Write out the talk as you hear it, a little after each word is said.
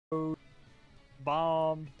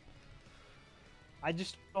bombed. I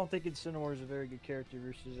just don't think Incineroar is a very good character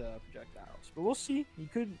versus projectiles. But we'll see. He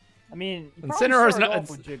could. I mean, Incineroar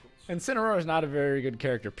is not a very good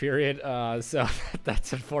character, period. So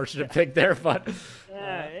that's unfortunate pick there, but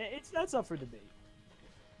yeah, that's up for debate.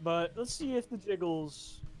 But let's see if the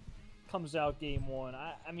Jiggles comes out game one.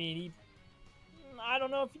 I mean, I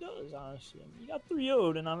don't know if he does, honestly. He got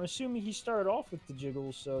 3-0'd, and I'm assuming he started off with the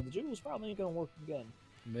Jiggles, so the Jiggles probably ain't gonna work again.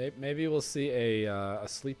 Maybe we'll see a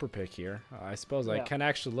sleeper pick here. I suppose I can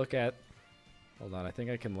actually look at. Hold on, I think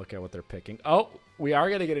I can look at what they're picking. Oh, we are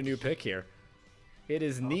gonna get a new pick here. It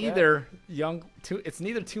is neither It's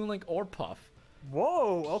neither Toon Link or Puff.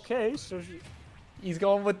 Whoa. Okay, so he's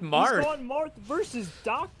going with Marth. He's going Marth versus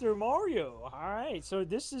Dr. Mario. All right, so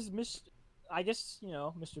this is I guess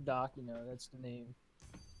Mr. Doc. That's the name.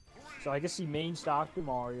 So I guess he mains Dr.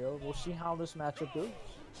 Mario. We'll see how this matchup goes.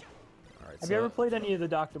 All right. Have you ever played any of the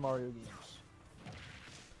Dr. Mario games?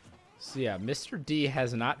 So yeah, Mr. D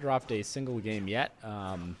has not dropped a single game yet.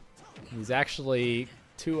 He's actually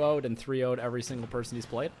 2-0'd and 3-0'd every single person he's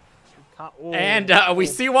played. And we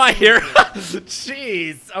see why here.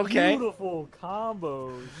 Jeez. Okay. Beautiful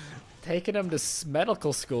combos. Taking him to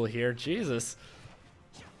medical school here. Jesus.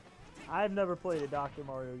 I've never played a Dr.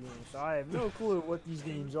 Mario game, so I have no clue what these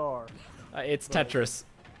games are. It's Tetris.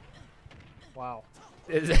 Wow.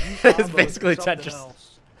 It's basically Tetris.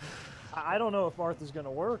 Else. I don't know if Marth is going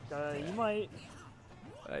to work. He might.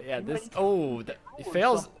 Yeah, he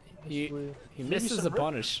fails. He misses a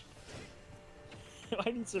punish.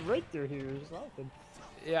 I need some breakthrough here or something.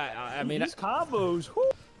 Yeah, I mean, these combos. Whoo.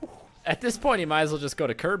 At this point, he might as well just go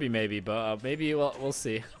to Kirby, maybe. But maybe we'll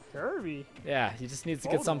see. Kirby. Yeah, he just needs to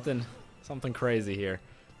get something crazy here.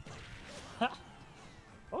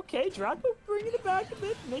 Okay, Draco bringing it back a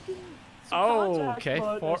bit, making some contact, okay.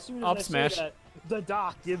 But as soon as up I smash. That, the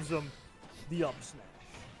Doc gives him the up smash.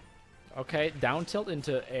 Okay, down tilt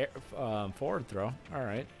into air, forward throw. All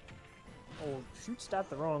right. Oh, shoots that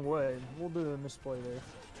the wrong way. We'll do a misplay there.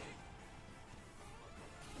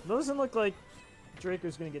 Doesn't look like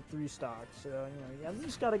Draco's gonna get 3 stocks, so you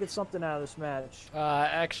just gotta get something out of this match.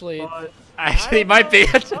 Actually, he might be.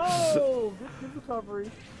 Oh, good recovery.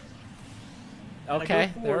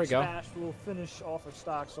 Okay, there we go. Smash will finish off of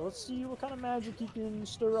stock. So let's see what kind of magic he can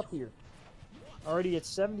stir up here. Already at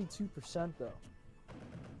 72% though.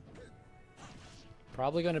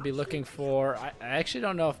 Probably going to be looking for. I actually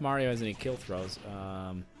don't know if Mario has any kill throws.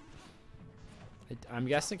 I'm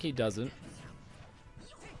guessing he doesn't.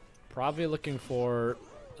 Probably looking for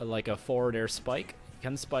like a forward air spike. He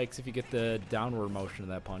can spikes if you get the downward motion of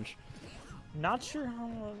that punch. Not sure how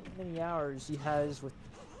many hours he has with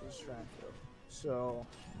his Draco. So,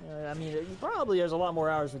 I mean, he probably has a lot more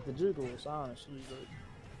hours with the Jiggles, honestly.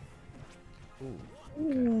 But...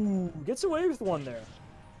 Ooh, gets away with one there.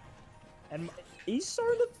 And he's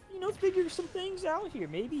starting to, figure some things out here.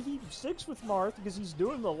 Maybe he sticks with Marth because he's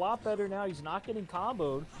doing a lot better now. He's not getting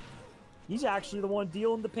comboed. He's actually the one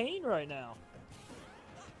dealing the pain right now.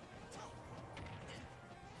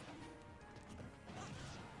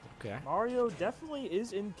 Okay. Mario definitely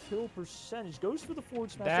is in kill percentage. Goes for the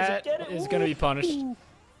forward smash. That is going to be punished.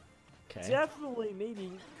 Okay. Definitely,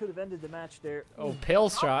 maybe could have ended the match there. Oh, pill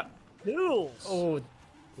shot. Pills. Oh,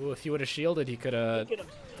 if he would have shielded, he could have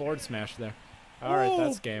forward smashed there. All right,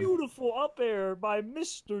 that's game. Beautiful up air by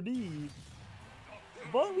Mr. D.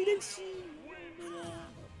 But we didn't see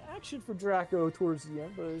action for Draco towards the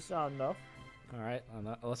end, but it's not enough. All right,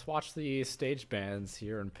 let's watch the stage bans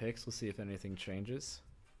here and picks. We'll see if anything changes.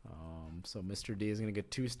 So Mr. D is going to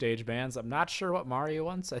get 2 stage bans. I'm not sure what Mario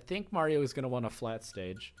wants. I think Mario is going to want a flat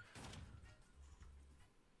stage.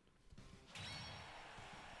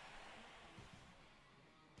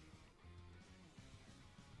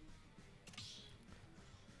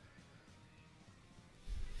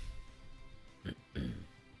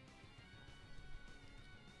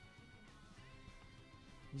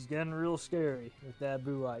 He's getting real scary with that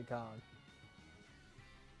boo icon.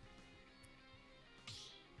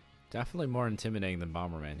 Definitely more intimidating than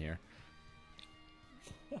Bomberman here.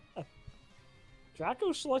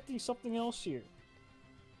 Draco's selecting something else here.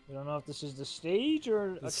 We don't know if this is the stage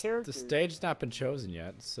or a character. The stage's not been chosen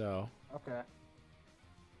yet, so... Okay.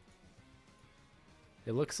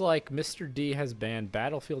 It looks like Mr. D has banned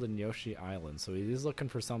Battlefield and Yoshi Island, so he is looking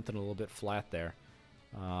for something a little bit flat there.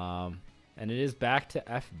 And it is back to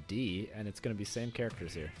FD, and it's going to be same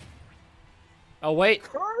characters here. Oh, wait.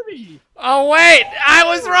 Kirby! Oh, wait! I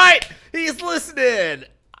was right! He's listening!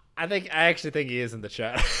 I actually think he is in the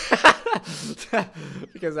chat.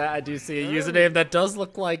 Because I do see a username that does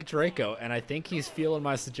look like Draco, and I think he's feeling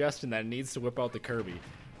my suggestion that he needs to whip out the Kirby.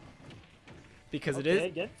 because okay, it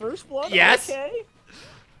is. Get first blood. Yes. Okay.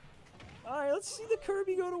 All right, let's see the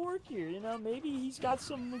Kirby go to work here. You know, maybe he's got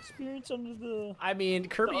some experience under the. I mean,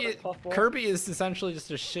 Kirby is essentially just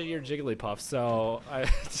a shittier Jigglypuff. So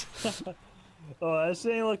Oh, this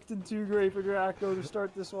ain't looking too great for Draco to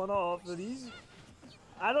start this one off, but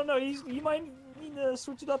I don't know, he might need to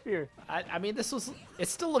switch it up here. I mean, it's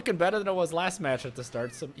still looking better than it was last match at the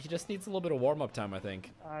start, so he just needs a little bit of warm-up time, I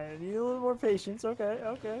think. I need a little more patience, okay.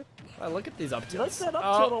 Look at these up tilts. He likes that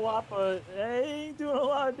up tilt a lot, but he ain't doing a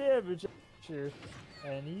lot of damage. Sure.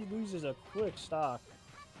 And he loses a quick stock.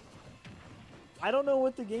 I don't know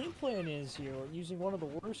what the game plan is here, using one of the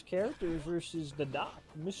worst characters versus the Doc,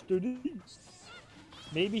 Mr. D.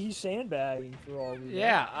 Maybe he's sandbagging for all we know.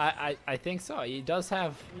 Yeah, I think so. He does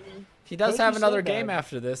have another game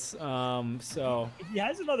after this. So if he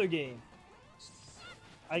has another game,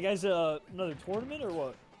 I guess another tournament or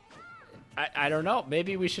what? I don't know.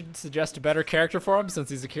 Maybe we should suggest a better character for him since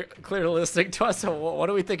he's clearly listening to us. So what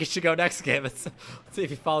do we think he should go next game? Let's see if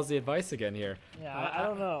he follows the advice again here. Yeah, I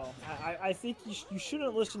don't know. I think you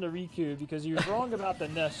shouldn't listen to Riku because he was wrong about the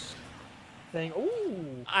nest thing.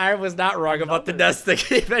 Ooh. I was not wrong about the nest thing.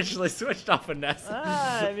 He eventually switched off a nest.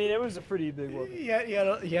 I mean, it was a pretty big one. Yeah,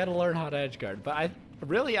 he had to learn how to edge guard. But I'm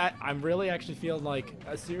really actually feeling like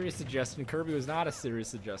a serious suggestion. Kirby was not a serious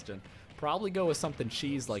suggestion. Probably go with something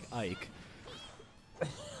cheese like Ike.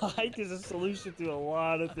 Ike is a solution to a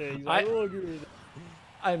lot of things. I will agree with that.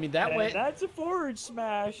 I mean, that's a forward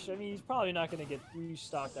smash. I mean, he's probably not going to get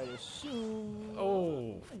restocked, I assume.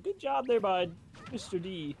 Oh. Good job there by Mr.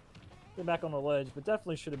 D. Get back on the ledge, but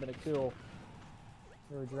definitely should have been a kill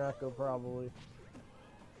for Draco, probably.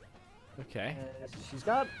 Okay. And she's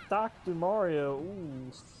got Dr. Mario.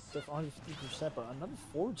 Ooh, 150%, but another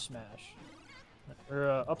forward smash. Or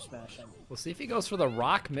up smash, I mean. We'll see if he goes for the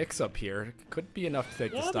rock mix-up here. Could be enough to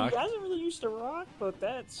take the stock. He hasn't really used a rock, but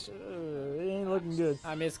that's it ain't looking good.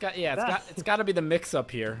 I mean, it's got to be the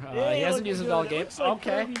mix-up here. He hasn't used it all game. Like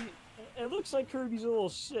Kirby, it looks like Kirby's a little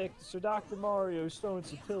sick, so Dr. Mario's throwing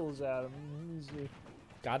some pills at him.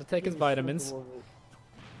 Got to take his vitamins.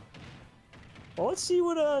 Well, let's see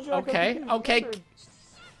what Draco can do. Okay.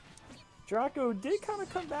 Draco did kind of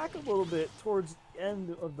come back a little bit towards the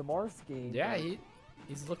end of the Marth game. Yeah,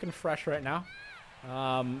 he's looking fresh right now.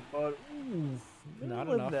 But not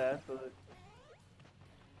enough. But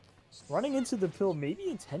running into the pill, maybe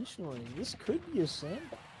intentionally. This could be a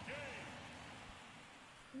sandbag.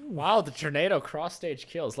 Wow, the tornado cross stage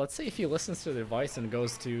kills. Let's see if he listens to the advice and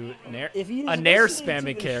goes to a nair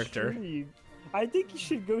spamming character. Stream, I think he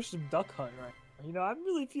should go some duck hunt right. You know, I'm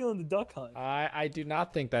really feeling the duck hunt. I do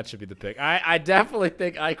not think that should be the pick. I definitely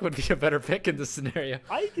think Ike would be a better pick in this scenario.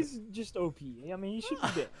 Ike is just OP. I mean, he should be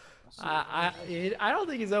good. I don't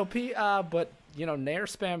think he's OP, but, you know, nair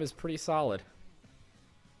spam is pretty solid.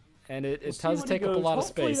 And it does take up a lot of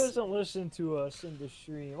space. Hopefully he doesn't listen to us in the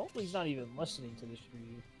stream. Hopefully he's not even listening to the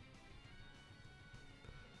stream.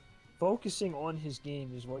 Focusing on his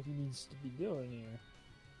game is what he needs to be doing here.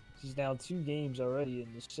 He's down 2 games already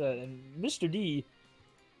in this set, and Mr. D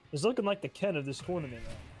is looking like the Ken of this tournament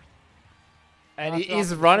now. And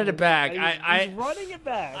he's running it back. He's running it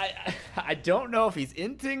back. I don't know if he's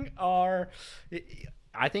inting or...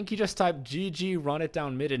 I think he just typed GG, run it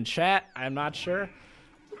down mid in chat. I'm not sure.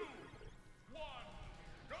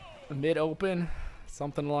 Mid open,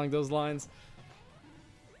 something along those lines.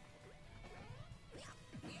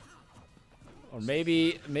 Or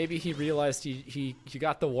maybe he realized he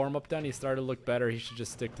got the warm-up done, he started to look better, he should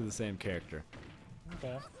just stick to the same character.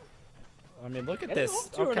 Okay. I mean, look at this.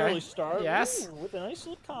 Off to an early start. Yes. Ooh, with a nice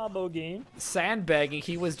little combo game. Sandbagging,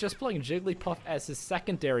 he was just playing Jigglypuff as his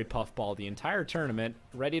secondary puffball the entire tournament,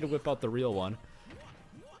 ready to whip out the real one.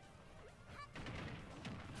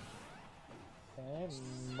 And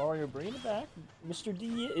Mario bringing it back. Mr.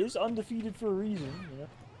 D is undefeated for a reason. You know?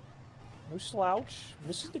 No slouch.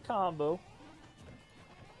 Misses the combo.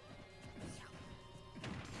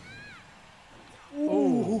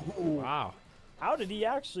 Ooh. Wow. How did he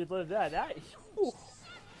actually live that? That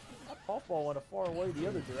puffball went a far away the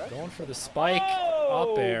other direction. Going for the spike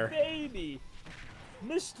up air. Baby.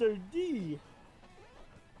 Mr. D.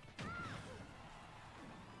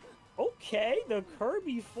 Okay, the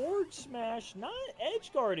Kirby forward smash. Not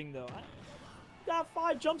edge guarding, though. Got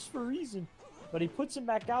 5 jumps for a reason. But he puts him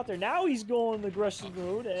back out there. Now he's going aggressive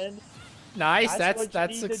mode, and... Nice,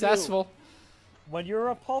 that's successful. When you're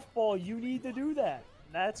a puffball, you need to do that.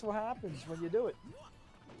 That's what happens when you do it.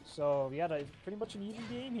 So we got pretty much an even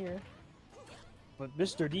game here. But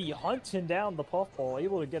Mr. D hunting down the puffball,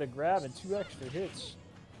 able to get a grab and 2 extra hits.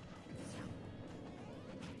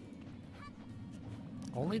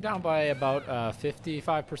 Only down by about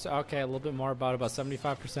 55%. Okay, a little bit more, about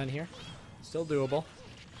 75% here. Still doable.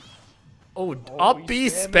 Oh, up B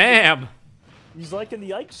spam. He's liking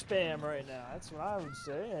the Ike spam right now. That's what I would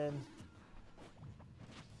say. And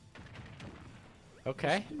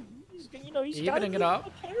okay. He's got to evening it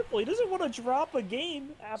up. Careful. He doesn't want to drop a game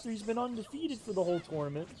after he's been undefeated for the whole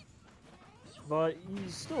tournament. But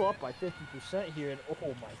he's still up by 50% here. And oh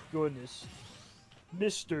my goodness,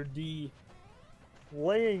 Mr. D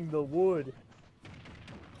laying the wood.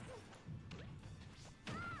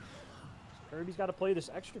 Kirby's got to play this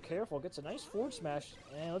extra careful. Gets a nice forward smash.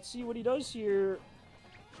 And let's see what he does here.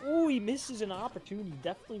 Oh, he misses an opportunity.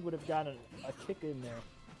 Definitely would have gotten a kick in there.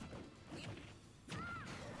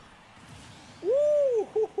 Ooh,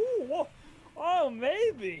 whoa. Oh,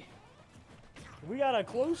 maybe. We got a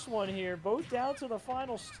close one here. Both down to the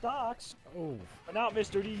final stocks. Oh. But now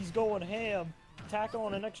Mr. D's going ham. Tack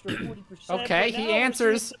on an extra 40%. Okay, he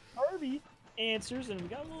answers. Kirby answers, and we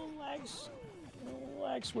got a little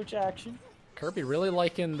lag switch action. Kirby really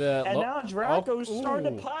liking the... And now Draco's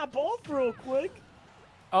starting to pop off real quick.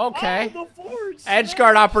 Okay. Oh, the forward edge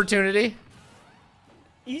guard opportunity.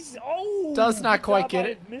 He's does not quite get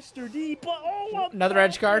it. Mr. D, but another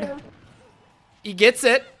edge guard. There. He gets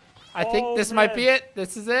it. I think this might be it.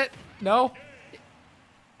 This is it. No.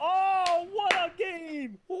 Oh, what a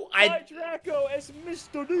game! By Draco as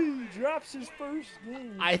Mr. D drops his first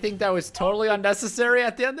game. I think that was totally unnecessary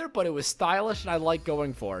at the end there, but it was stylish, and I like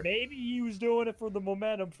going for it. Maybe he was doing it for the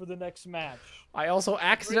momentum for the next match. I also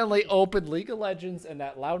accidentally opened League of Legends, and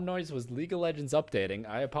that loud noise was League of Legends updating.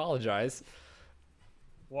 I apologize.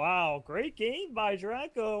 Wow, great game by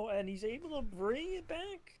Draco, and he's able to bring it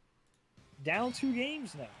back. Down 2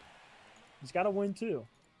 games now. He's got to win 2.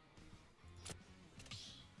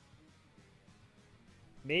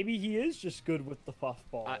 Maybe he is just good with the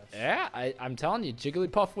puffball. Yeah, I'm telling you,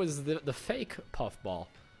 Jigglypuff was the fake puffball.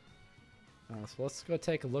 So let's go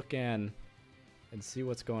take a look and see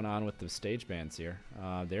what's going on with the stage bans here.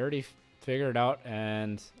 They already figured it out,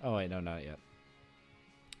 and... Oh, wait, no, not yet.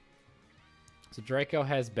 So Draco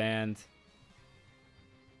has banned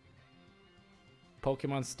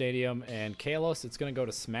Pokemon Stadium and Kalos. It's going to go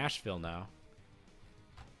to Smashville now.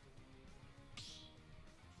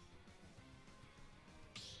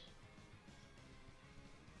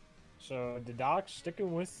 So the Doc's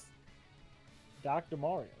sticking with Dr.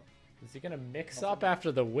 Mario. Is he going to mix up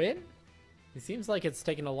after the win? It seems like it's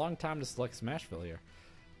taking a long time to select Smashville here.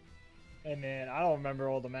 Hey man, I don't remember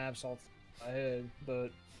all the maps off my head, but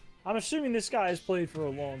I'm assuming this guy has played for a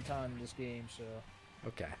long time in this game, so...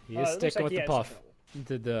 Okay, he is sticking with the puff.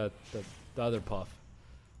 The other puff.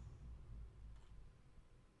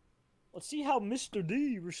 Let's see how Mr.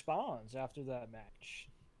 D responds after that match.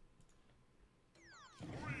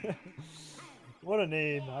 What a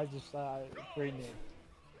name. Great name.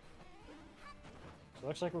 So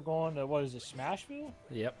looks like we're going to, what is it, Smashville?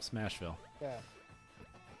 Yep, Smashville. Yeah.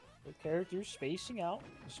 The characters spacing out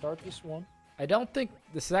to start this one. I don't think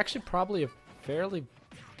this is actually probably a fairly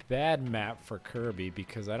bad map for Kirby,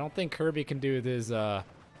 because I don't think Kirby can do this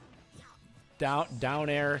down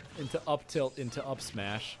air into up tilt into up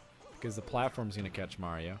smash, because the platform's going to catch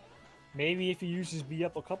Mario. Maybe if he uses B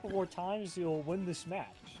up a couple more times, he'll win this match.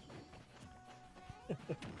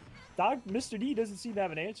 Mr. D doesn't seem to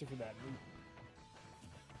have an answer for that.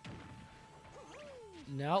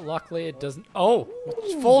 No, luckily it doesn't. Oh,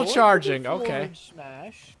 full charging. Okay.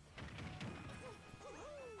 Smash.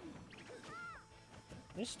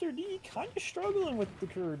 Mr. D kind of struggling with the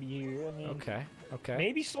Kirby here. I mean, okay.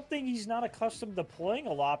 Maybe something he's not accustomed to playing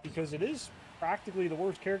a lot, because it is practically the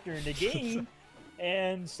worst character in the game,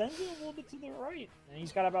 and sends it a little bit to the right. And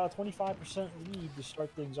he's got about a 25% lead to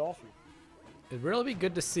start things off here. It'd really be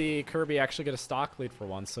good to see Kirby actually get a stock lead for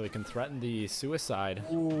once, so he can threaten the suicide.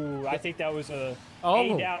 Ooh, I think that was a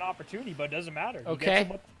down opportunity, but it doesn't matter. Okay,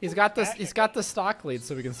 he's got the stock lead,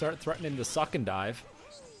 so we can start threatening the suck and dive.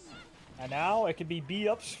 And now it can be B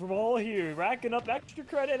ups from all here, racking up extra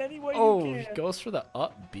credit any way you can. He goes for the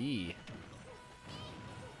up B.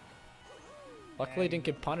 Luckily, he didn't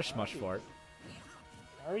get punished much for it.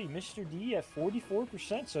 Alright, Mr. D at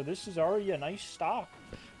 44%, so this is already a nice stock.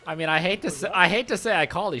 I mean, I hate to say I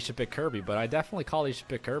call he should pick Kirby, but I definitely call he should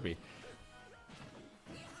pick Kirby.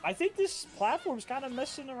 I think this platform's kind of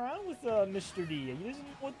messing around with Mr. D. He doesn't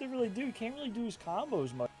know what to really do. He can't really do his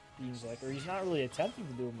combos much, it seems like, or he's not really attempting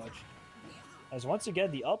to do much. As once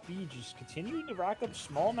again, the up B just continuing to rack up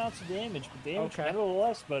small amounts of damage, but damage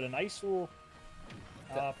nevertheless, but a nice little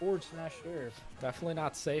forward smash there. Definitely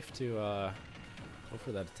not safe to go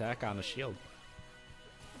for that attack on the shield.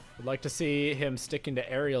 Would like to see him sticking to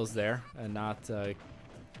aerials there and not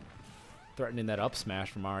Threatening that up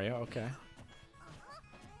smash from Mario. Okay.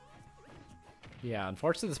 Yeah,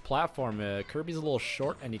 unfortunately, this platform, Kirby's a little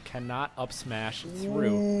short, and he cannot up smash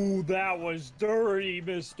through. Ooh, that was dirty,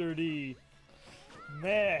 Mr. D.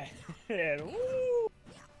 Man, woo.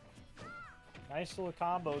 Nice little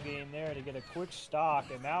combo game there to get a quick stock,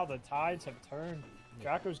 and now the tides have turned.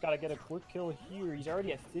 Draco's got to get a quick kill here. He's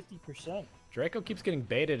already at 50%. Draco keeps getting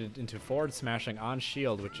baited into forward smashing on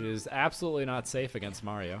shield, which is absolutely not safe against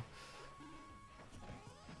Mario.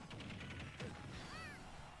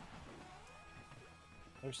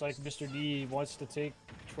 Looks like Mr. D wants to take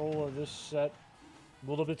control of this set. A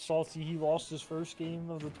little bit salty. He lost his first game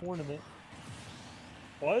of the tournament.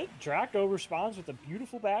 But Draco responds with a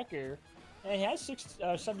beautiful back air. And he has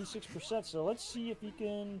 76%, so let's see if he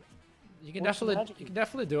can... You can definitely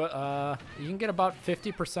do it. You can get about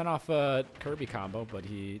 50% off a Kirby combo, but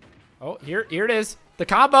he... Oh, here it is. The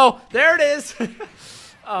combo! There it is!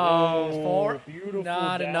 Oh,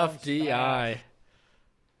 not enough DI.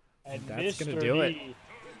 And that's Mr. going to do it.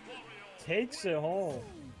 Takes it home.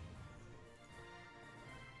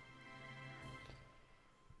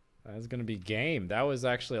 That's going to be game. That was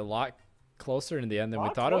actually a lot closer in the end than we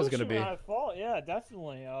thought it was going to be. I thought, yeah,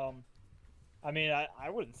 definitely. I mean, I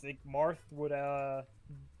wouldn't think Marth would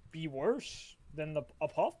be worse than a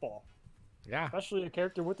puffball. Yeah. Especially a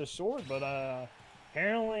character with a sword, but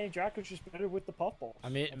apparently Draco's just better with the puffball. I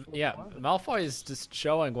mean, yeah, Malfoy is just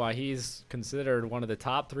showing why he's considered one of the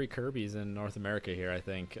top 3 Kirbys in North America here, I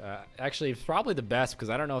think. Actually, probably the best, because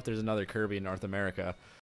I don't know if there's another Kirby in North America.